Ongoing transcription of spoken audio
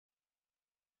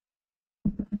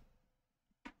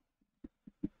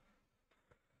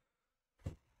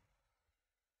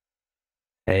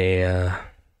Hey,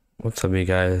 what's up, you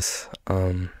guys?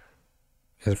 You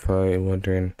guys probably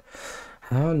wondering,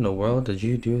 how in the world did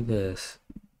you do this?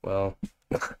 Well,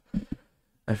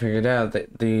 I figured out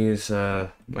that these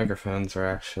microphones are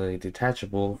actually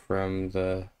detachable from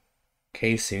the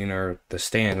casing or the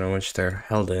stand in which they're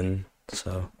held in.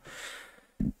 So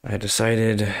I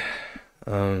decided,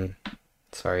 um,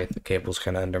 sorry, the cable's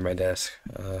kind of under my desk.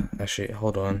 Actually,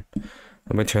 hold on.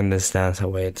 Let me turn this down so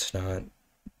way it's not.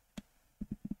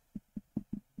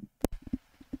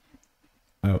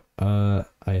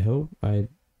 I hope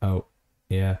oh,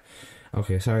 yeah.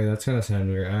 Okay, sorry, that's gonna sound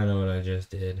weird. I don't know what I just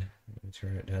did. Let me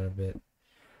turn it down a bit.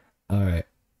 Alright,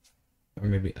 or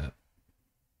maybe up.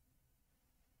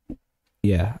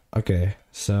 Yeah, okay.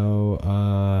 So,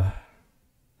 I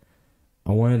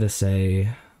wanted to say,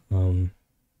 um,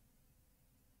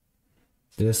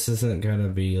 this isn't gonna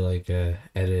be like a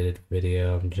edited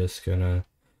video. I'm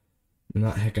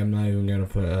not even gonna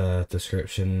put a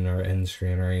description or end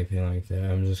screen or anything like that.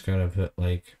 I'm just gonna put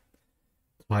like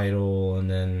title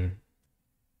and then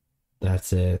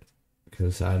that's it.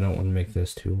 Because I don't want to make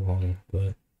this too long,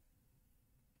 but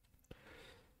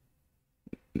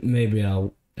maybe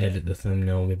I'll edit the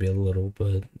thumbnail maybe a little,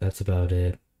 but that's about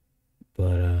it.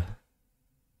 But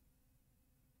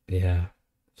yeah.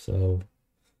 So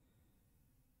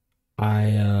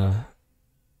I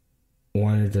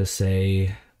wanted to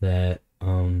say that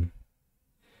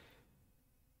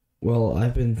well,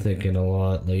 I've been thinking a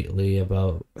lot lately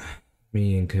about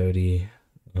me and Cody.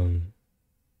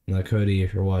 Now Cody,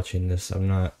 if you're watching this, I'm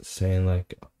not saying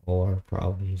like all our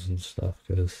problems and stuff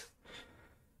because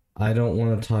I don't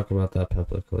want to talk about that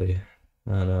publicly.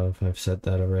 I don't know if I've said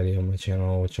that already on my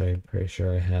channel, which I'm pretty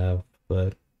sure I have,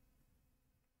 but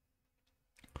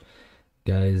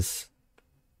guys,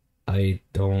 I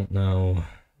don't know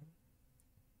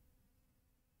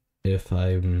if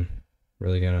I'm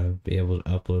really gonna be able to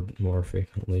upload more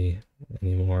frequently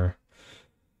anymore.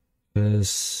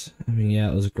 Because, I mean, yeah,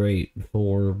 it was great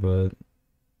before, but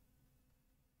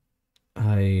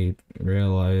I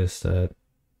realized that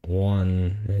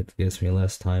one, it gives me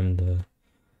less time to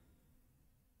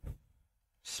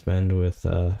spend with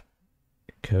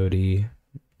Cody.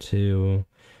 Two,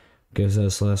 gives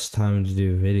us less time to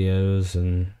do videos,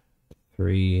 and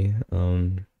three,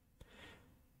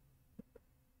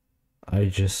 I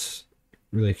just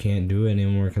really can't do it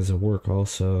anymore because of work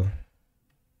also.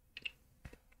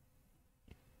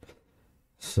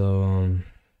 So,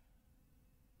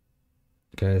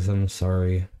 guys, I'm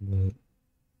sorry, but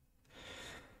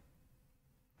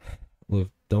look,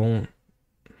 I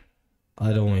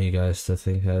don't want you guys to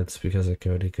think that it's because of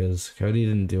Cody, because Cody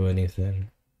didn't do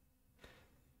anything.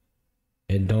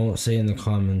 And don't say in the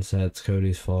comments that it's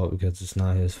Cody's fault because it's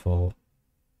not his fault.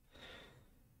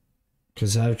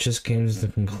 Because I've just came to the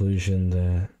conclusion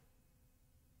that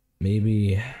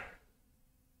maybe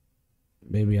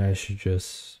I should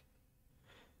just,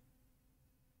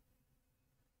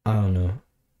 I don't know,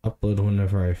 upload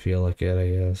whenever I feel like it, I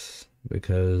guess.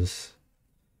 Because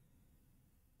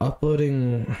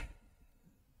uploading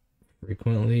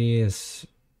frequently is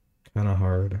kind of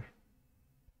hard.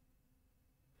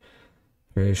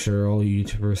 Pretty sure all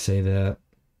YouTubers say that,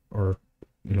 or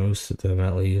most of them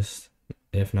at least,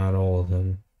 if not all of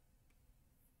them.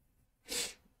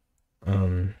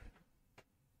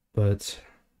 But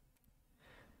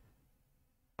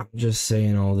I'm just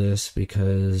saying all this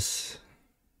because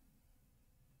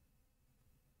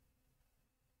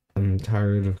I'm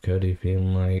tired of Cody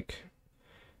feeling like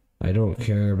I don't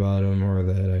care about him, or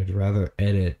that I'd rather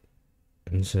edit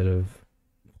instead of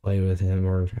play with him,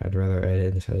 or I'd rather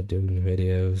edit instead of doing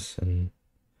videos. And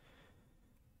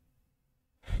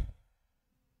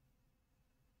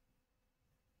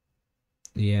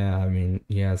yeah, I mean,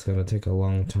 yeah, it's gonna take a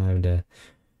long time to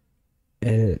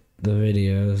edit the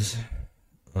videos.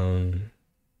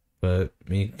 But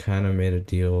me kind of made a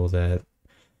deal that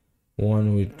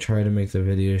one, we try to make the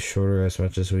videos shorter as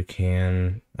much as we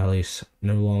can, at least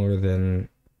no longer than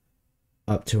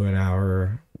up to an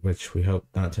hour, which we hope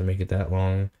not to make it that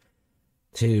long.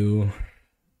 Two,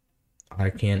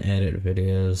 I can't edit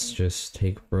videos, just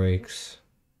take breaks.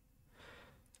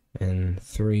 And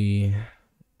three,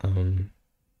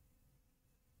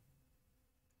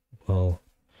 well,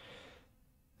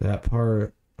 that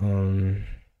part,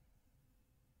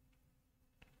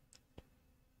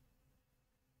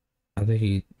 I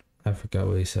think I forgot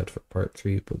what he said for part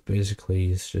three, but basically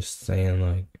he's just saying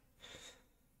like,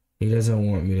 he doesn't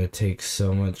want me to take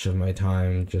so much of my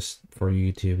time just for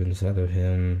YouTube instead of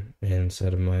him and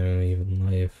instead of my own even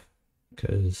life,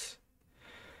 because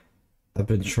I've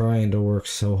been trying to work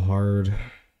so hard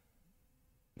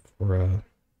for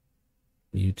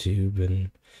YouTube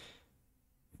and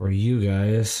for you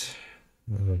guys.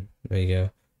 There you go.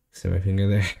 See my finger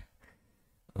there.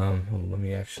 Let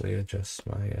me actually adjust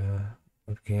my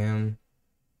webcam.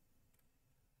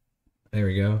 There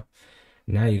we go.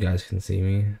 Now you guys can see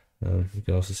me. You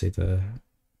can also see the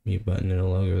mute button and the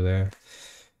logo there.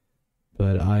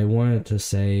 But I wanted to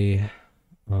say,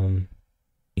 you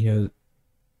know,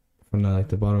 from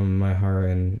the bottom of my heart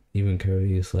and even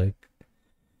Cody's, like,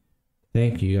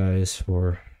 thank you guys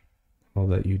for all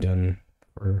that you've done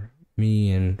for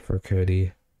me and for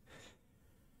Cody.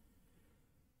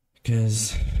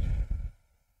 Because,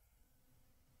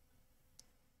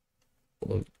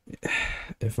 look,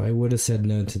 if I would have said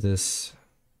no to this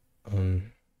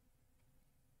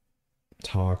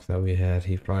talk that we had,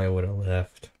 he probably would have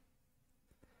left.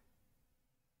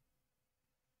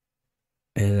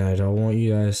 And I don't want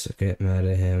you guys to get mad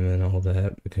at him and all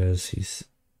that because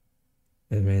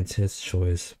it's his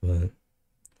choice, but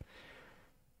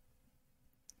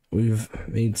we've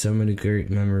made so many great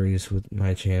memories with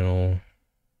my channel.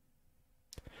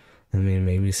 I mean,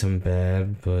 maybe some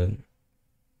bad, but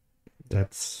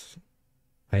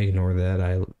I ignore that.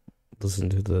 I listen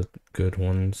to the good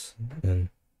ones, and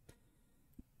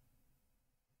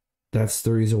that's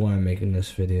the reason why I'm making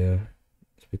this video.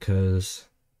 It's because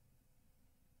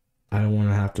I don't want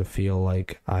to have to feel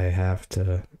like I have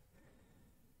to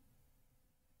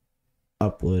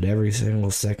upload every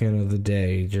single second of the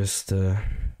day just to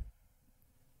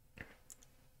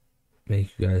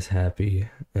make you guys happy.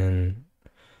 And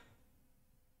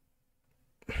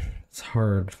it's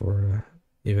hard for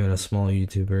even a small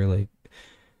YouTuber. Like,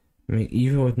 I mean,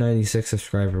 even with 96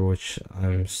 subscribers, which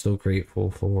I'm still grateful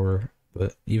for,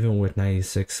 but even with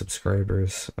 96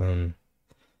 subscribers,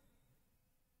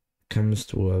 comes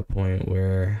to a point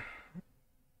where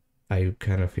I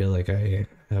kind of feel like I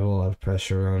have a lot of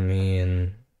pressure on me,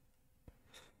 and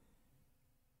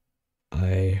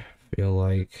I feel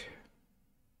like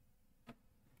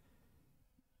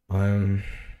I'm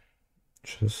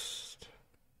just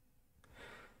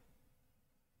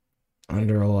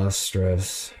under a lot of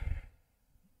stress,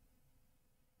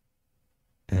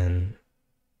 and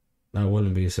I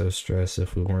wouldn't be so stressed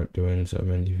if we weren't doing so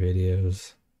many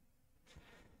videos.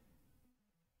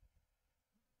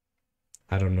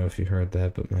 I don't know if you heard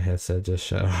that, but my headset just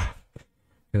shut off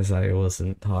because I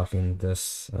wasn't talking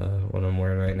this what I'm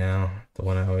wearing right now, the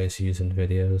one I always use in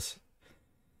videos.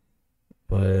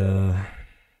 But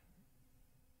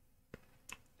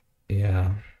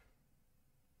yeah.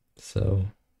 So,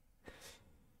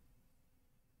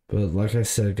 but like I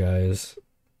said, guys,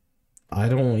 I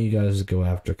don't want you guys to go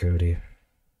after Cody.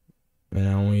 And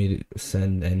I don't want you to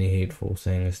send any hateful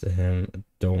things to him.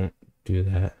 Don't do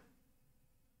that.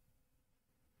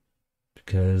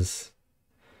 Because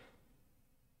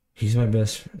he's my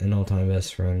best and all-time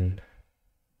best friend.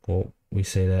 Well, we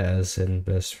say that as in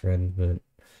best friend, but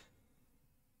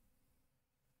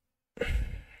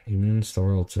he means the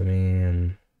world to me.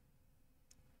 And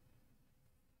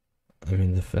I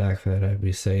mean, the fact that I'd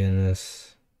be saying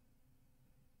this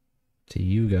to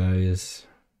you guys,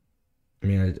 I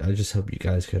mean, I just hope you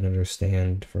guys can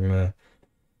understand from a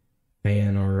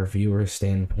fan or a viewer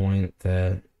standpoint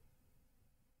that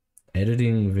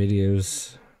editing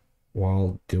videos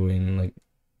while doing, like,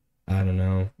 I don't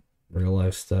know, real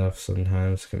life stuff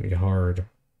sometimes can be hard.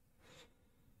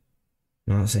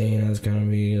 Not saying it's gonna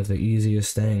be the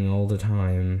easiest thing all the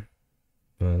time,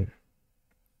 but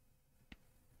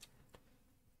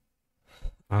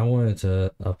I wanted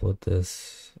to upload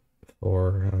this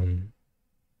for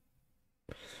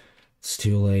it's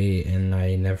too late and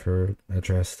I never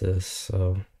addressed this,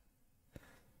 so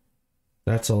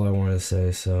that's all I want to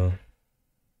say. So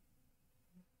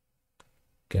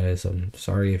guys, I'm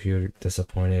sorry if you're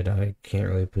disappointed. I can't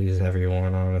really please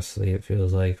everyone, honestly, it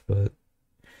feels like, but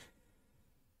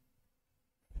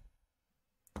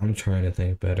I'm trying to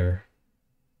think better.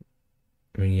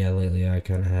 I mean, yeah, lately I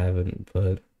kind of haven't,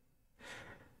 but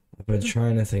I've been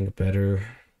trying to think better,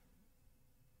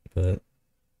 but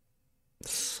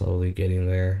slowly getting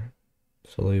there,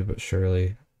 slowly but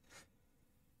surely.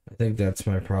 I think that's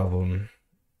my problem.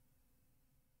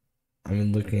 I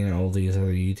mean, looking at all these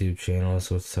other YouTube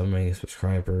channels with so many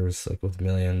subscribers, like with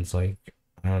millions, like,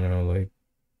 I don't know, like,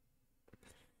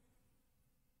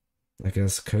 I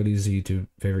guess Cody's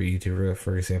favorite YouTuber,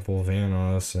 for example,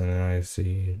 Vanos, and then I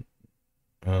see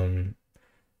some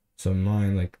of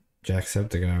mine, like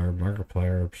Jacksepticeye or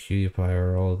Markiplier or PewDiePie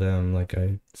or all of them. Like,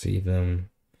 I see them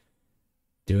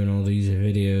doing all these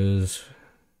videos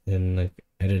and like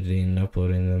editing and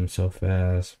uploading them so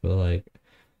fast, but like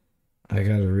I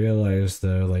gotta realize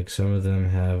though, like some of them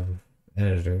have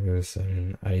editors. I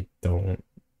mean, I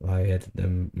edit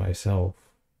them myself,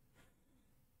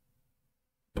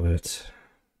 but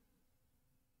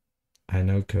I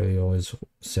know Cody always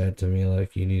said to me,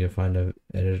 like, you need to find a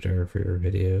editor for your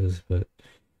videos, but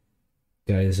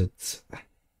guys,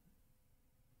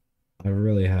 I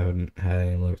really haven't had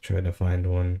any luck trying to find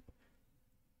one.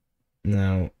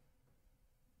 Now,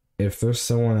 if there's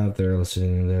someone out there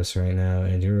listening to this right now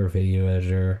and you're a video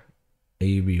editor and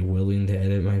you'd be willing to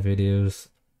edit my videos,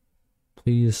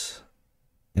 please,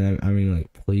 and I mean,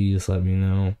 like, please let me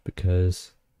know,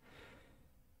 because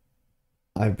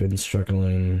I've been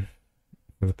struggling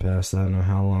for the past, I don't know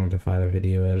how long, to find a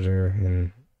video editor,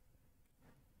 and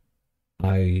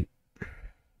I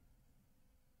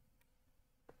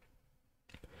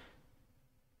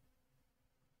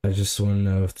I just want to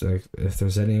know if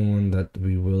there's anyone that would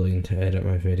be willing to edit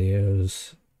my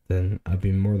videos, then I'd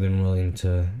be more than willing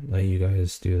to let you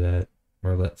guys do that,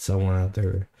 or let someone out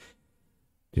there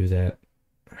do that.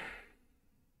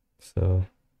 So,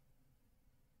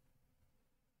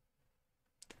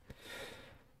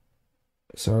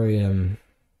 sorry, I'm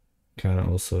kind of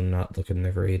also not looking the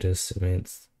greatest. I mean,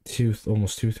 it's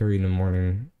almost 2:30 in the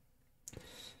morning.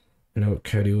 I know what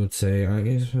Cody would say. Aren't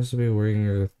you supposed to be wearing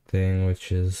your thing, which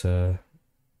is my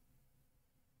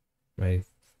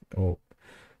oh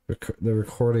the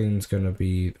recording's gonna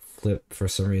be flipped for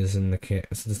some reason.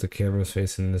 Since the camera's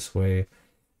facing this way,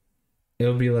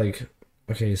 it'll be like,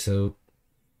 okay, so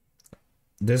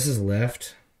this is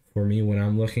left for me when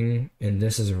I'm looking, and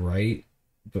this is right,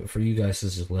 but for you guys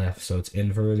this is left, so it's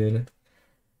inverted.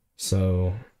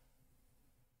 So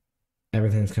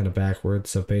everything's kind of backwards.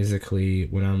 So basically,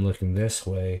 when I'm looking this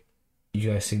way, you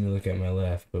guys see me look at my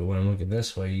left, but when I'm looking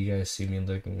this way, you guys see me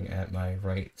looking at my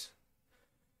right.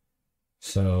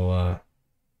 So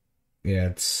yeah,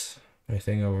 it's my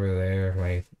thing over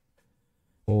there.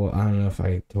 Well, I don't know if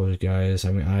I told you guys.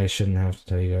 I mean, I shouldn't have to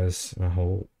tell you guys my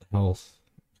whole health,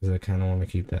 because I kind of want to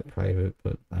keep that private,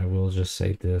 but I will just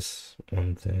say this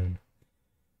one thing.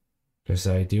 Because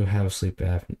I do have sleep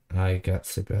apnea. I got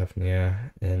sleep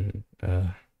apnea, and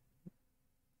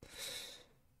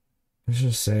let's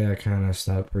just say I kind of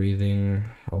stopped breathing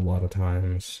a lot of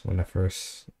times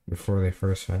before they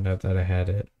first found out that I had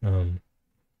it.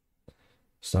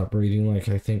 Stopped breathing like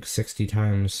I think 60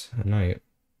 times a night.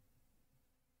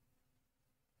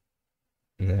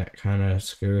 And that kind of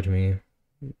scared me,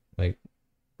 like,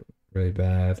 really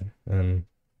bad. And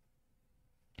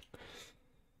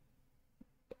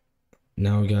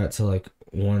now we got to like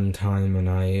one time a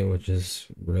night, which is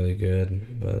really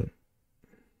good, but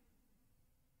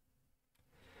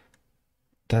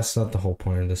that's not the whole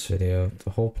point of this video. The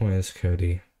whole point is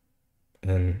Cody.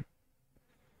 And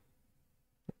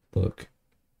look,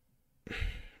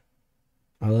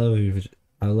 I love you.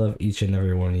 I love each and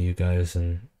every one of you guys.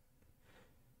 And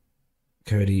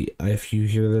Cody, if you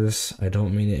hear this, I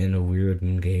don't mean it in a weird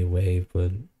and gay way,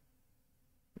 but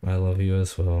I love you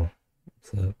as well.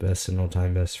 It's the best and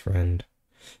all-time best friend.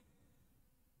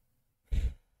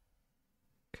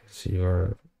 Because you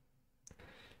are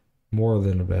more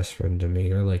than a best friend to me.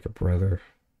 You're like a brother.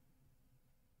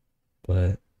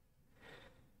 But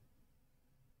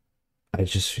I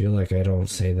just feel like I don't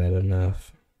say that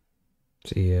enough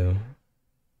to you.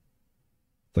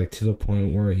 Like, to the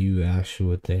point where you actually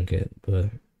would think it,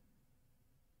 but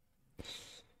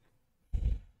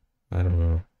I don't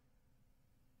know.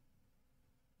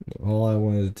 All I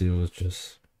wanted to do was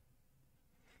just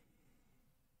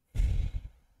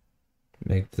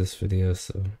make this video,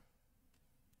 so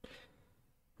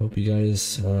hope you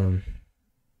guys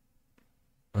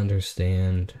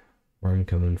understand where I'm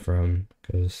coming from,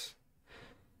 because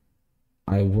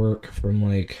I work from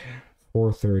like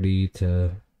 4:30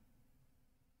 to,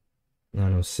 I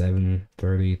don't know,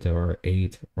 7:30 to or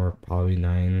 8 or probably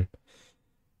 9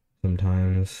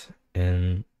 sometimes,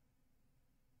 and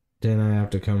then I have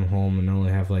to come home and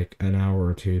only have like an hour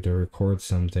or two to record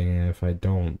something, and if I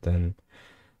don't, then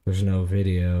there's no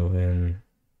video, and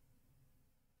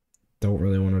don't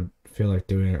really want to feel like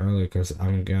doing it early because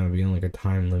I'm gonna be in like a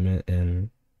time limit,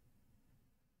 and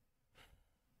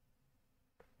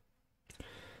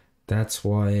that's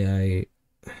why I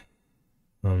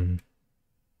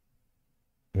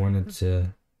wanted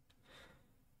to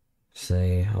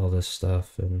say all this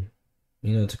stuff. And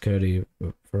to Cody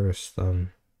first,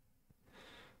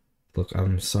 look,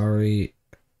 I'm sorry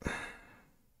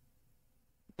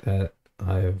that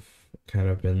I've kind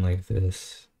of been like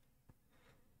this.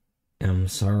 I'm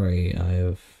sorry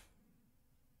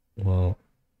well,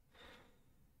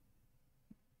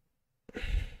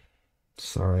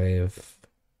 sorry I've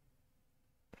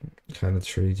kind of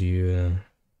treated you in a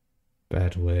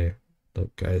bad way.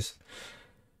 look, guys,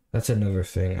 that's another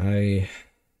thing.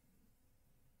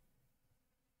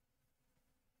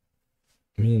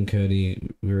 Me and Cody,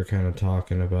 we were kind of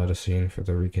talking about a scene for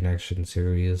the Reconnection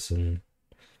series, and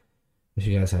if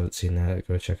you guys haven't seen that,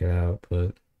 go check it out.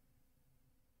 But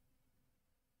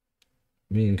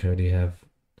me and Cody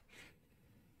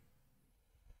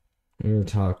we were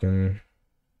talking,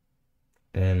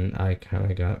 and I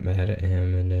kind of got mad at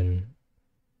him, and then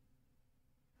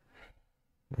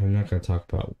I'm not gonna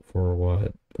talk about for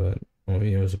what, but well,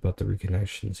 it was about the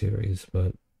Reconnection series,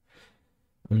 but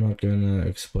I'm not gonna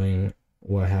explain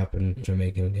what happened to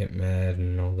make him get mad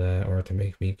and all that, or to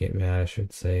make me get mad, I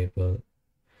should say, but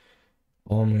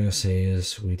all I'm gonna say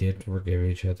is we did forgive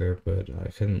each other, but I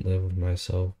couldn't live with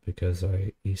myself because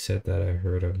he said that I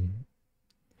hurt him.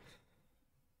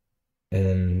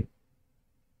 And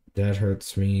that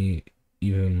hurts me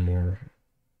even more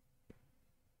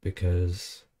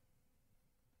because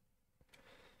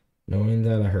knowing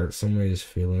that I hurt somebody's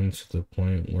feelings to the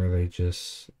point where they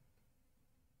just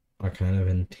are kind of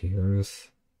in tears,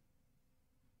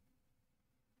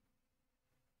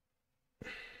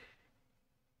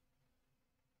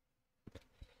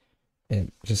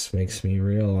 it just makes me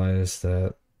realize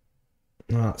that,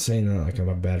 not saying that like I'm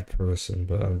a bad person,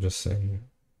 but I'm just saying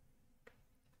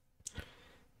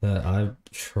that I'm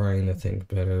trying to think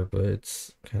better, but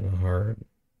it's kind of hard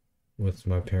with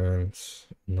my parents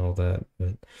and all that.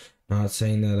 But not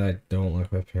saying that I don't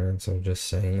like my parents, I'm just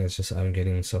saying it's just I'm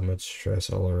getting so much stress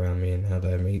all around me, and now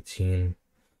that I'm 18,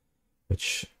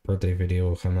 which birthday video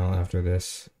will come out after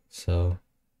this, so.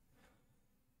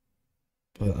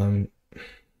 But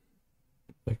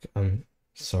I'm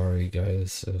sorry,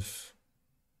 guys, if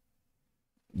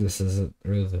this isn't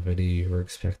really the video you were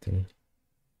expecting.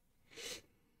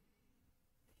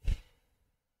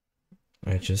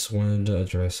 I just wanted to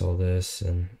address all this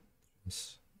and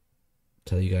just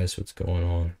tell you guys what's going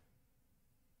on.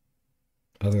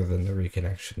 Other than the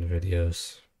reconnection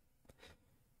videos,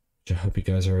 which I hope you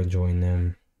guys are enjoying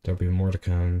them. There'll be more to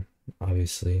come,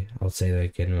 obviously. I'll say that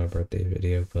again in my birthday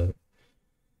video, but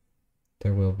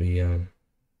there will be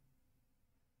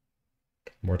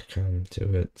more to come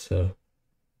to it, so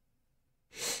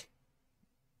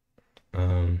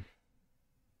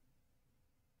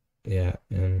yeah,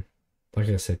 and like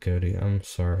I said, Cody, I'm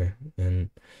sorry, and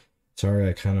sorry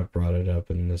I kind of brought it up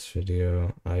in this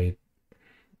video. I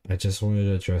just wanted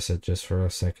to address it just for a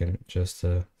second, just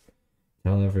to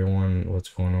tell everyone what's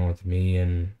going on with me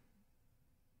and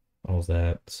all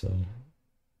that. So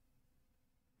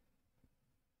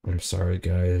I'm sorry,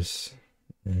 guys,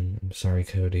 and I'm sorry,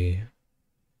 Cody.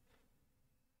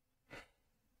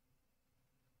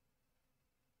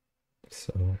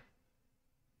 So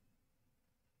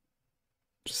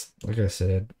just like I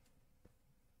said,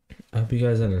 I hope you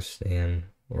guys understand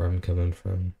where I'm coming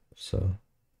from. So,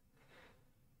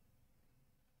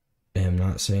 and I'm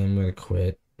not saying I'm gonna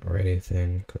quit or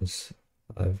anything, because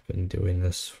I've been doing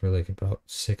this for like about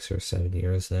 6 or 7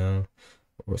 years now,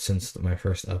 or since my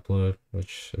first upload,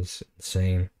 which is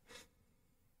insane.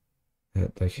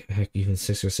 Like, heck, even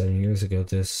 6 or 7 years ago,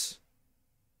 this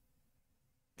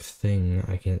thing,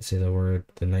 I can't say the word,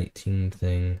 the 19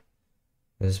 thing,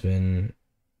 hasn't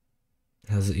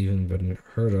even been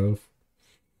heard of.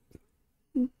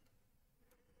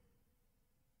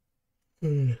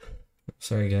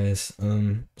 Sorry, guys.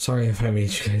 Sorry if I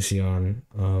made you guys yawn.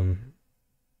 Um,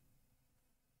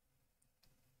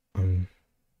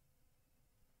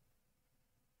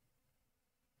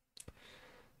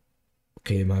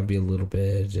 okay, it might be a little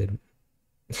bit edited.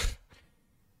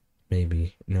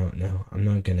 Maybe. No, I'm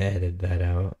not gonna edit that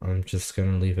out. I'm just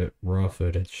gonna leave it raw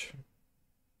footage.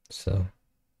 So,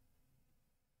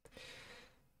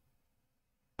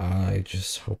 I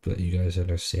just hope that you guys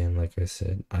understand. Like I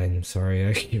said, I'm sorry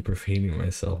I keep repeating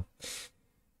myself.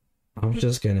 I'm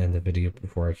just gonna end the video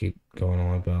before I keep going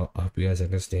on about. I hope you guys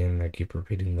understand. I keep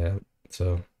repeating that.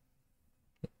 So,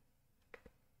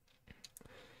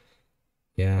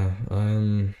 yeah,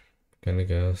 I'm gonna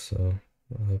go. So,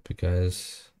 I hope you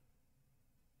guys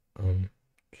um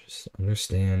just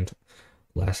understand.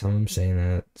 Last time I'm saying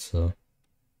that. So,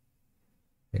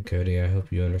 and Cody, I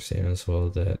hope you understand as well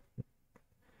that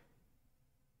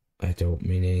I don't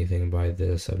mean anything by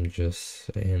this. I'm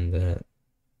just saying that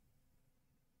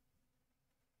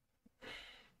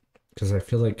because I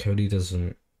feel like Cody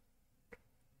doesn't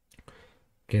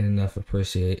get enough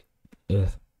appreciate. Ugh,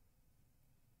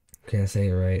 can't say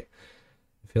it right.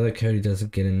 I feel like Cody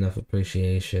doesn't get enough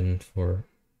appreciation for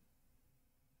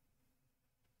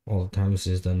all the times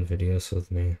he's done videos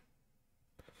with me.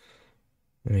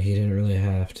 I mean, he didn't really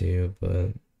have to,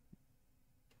 but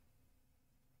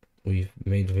we've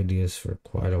made videos for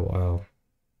quite a while.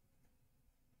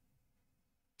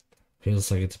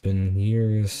 Feels like it's been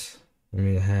years. I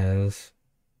mean, it has.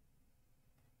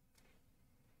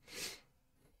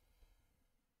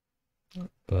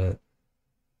 But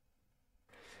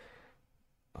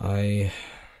I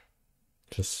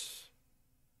just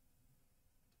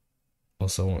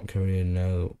also want Cody to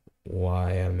know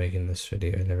why I'm making this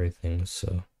video and everything.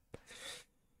 So,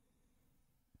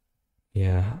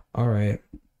 yeah, alright.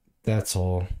 That's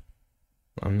all.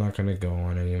 I'm not gonna go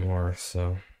on anymore.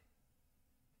 So,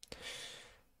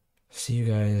 see you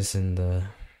guys in the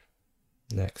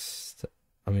next.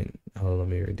 Let me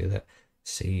redo that.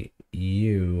 See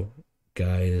you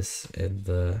guys in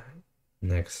the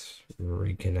next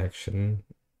reconnection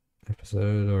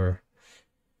episode or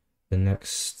the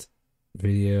next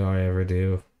video I ever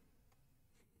do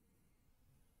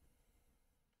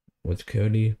with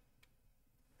Cody.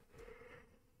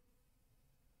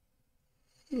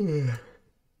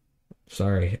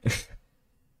 Sorry.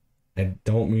 I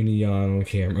don't mean to yawn on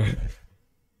camera.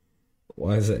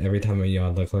 Why is it every time I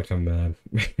yawn look like I'm mad?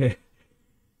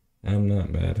 I'm not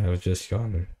mad, I was just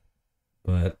yawning.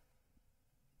 But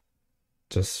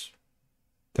just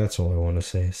that's all I want to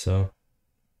say. So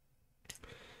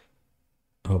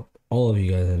I hope all of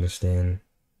you guys understand.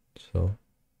 So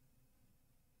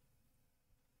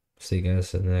see you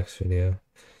guys in the next video.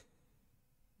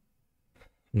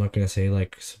 I'm not gonna say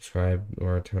like subscribe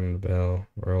or turn the bell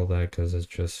or all that because it's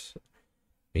just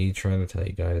me trying to tell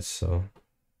you guys. So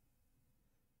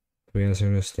we guys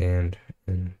understand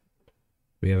and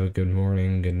we have a good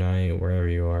morning, good night, wherever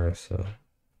you are. So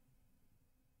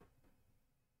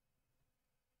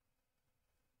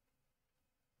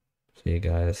see you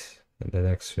guys in the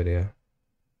next video.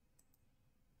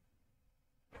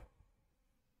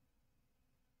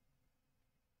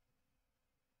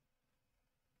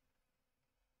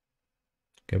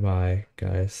 Goodbye,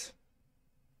 guys.